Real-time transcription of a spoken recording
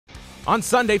On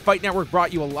Sunday, Fight Network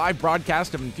brought you a live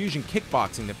broadcast of Enfusion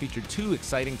Kickboxing that featured two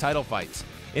exciting title fights.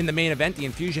 In the main event, the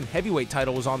Enfusion heavyweight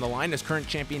title was on the line as current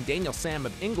champion Daniel Sam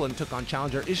of England took on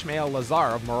challenger Ismail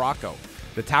Lazar of Morocco.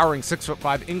 The towering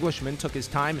 6'5" Englishman took his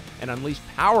time and unleashed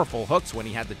powerful hooks when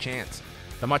he had the chance.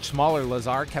 The much smaller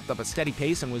Lazar kept up a steady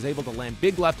pace and was able to land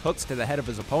big left hooks to the head of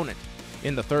his opponent.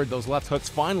 In the third, those left hooks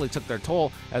finally took their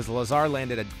toll as Lazar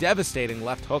landed a devastating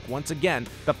left hook once again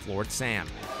that floored Sam.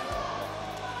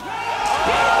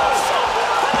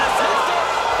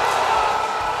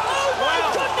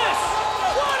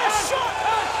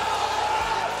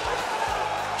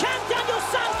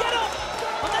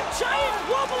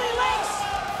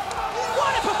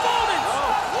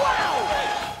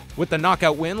 With the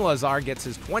knockout win, Lazar gets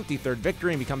his 23rd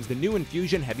victory and becomes the new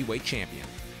Enfusion heavyweight champion.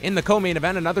 In the co-main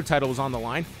event, another title was on the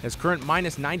line as current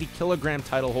minus 90 kilogram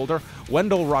title holder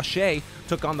Wendell Roche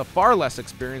took on the far less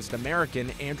experienced American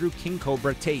Andrew King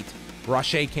Cobra Tate.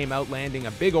 Roche came out landing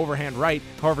a big overhand right,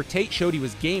 however Tate showed he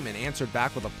was game and answered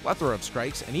back with a plethora of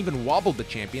strikes and even wobbled the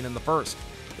champion in the first.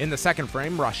 In the second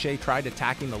frame, Roche tried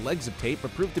attacking the legs of Tate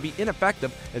but proved to be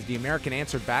ineffective as the American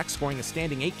answered back, scoring a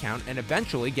standing 8 count and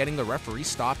eventually getting the referee's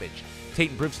stoppage.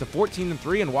 Tate improves to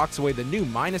 14-3 and walks away the new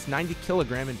minus 90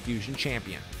 kilogram Enfusion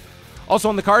champion. Also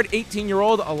on the card,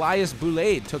 18-year-old Elias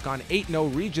Boulade took on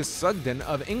 8-0 Regis Sugden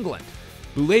of England.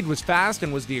 Boulade was fast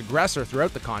and was the aggressor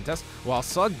throughout the contest, while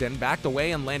Sugden backed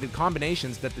away and landed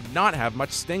combinations that did not have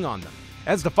much sting on them.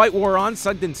 As the fight wore on,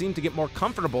 Sugden seemed to get more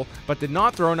comfortable, but did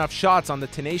not throw enough shots on the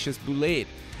tenacious Boulade.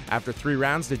 After 3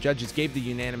 rounds, the judges gave the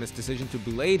unanimous decision to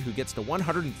Boulade, who gets the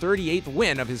 138th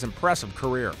win of his impressive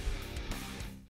career.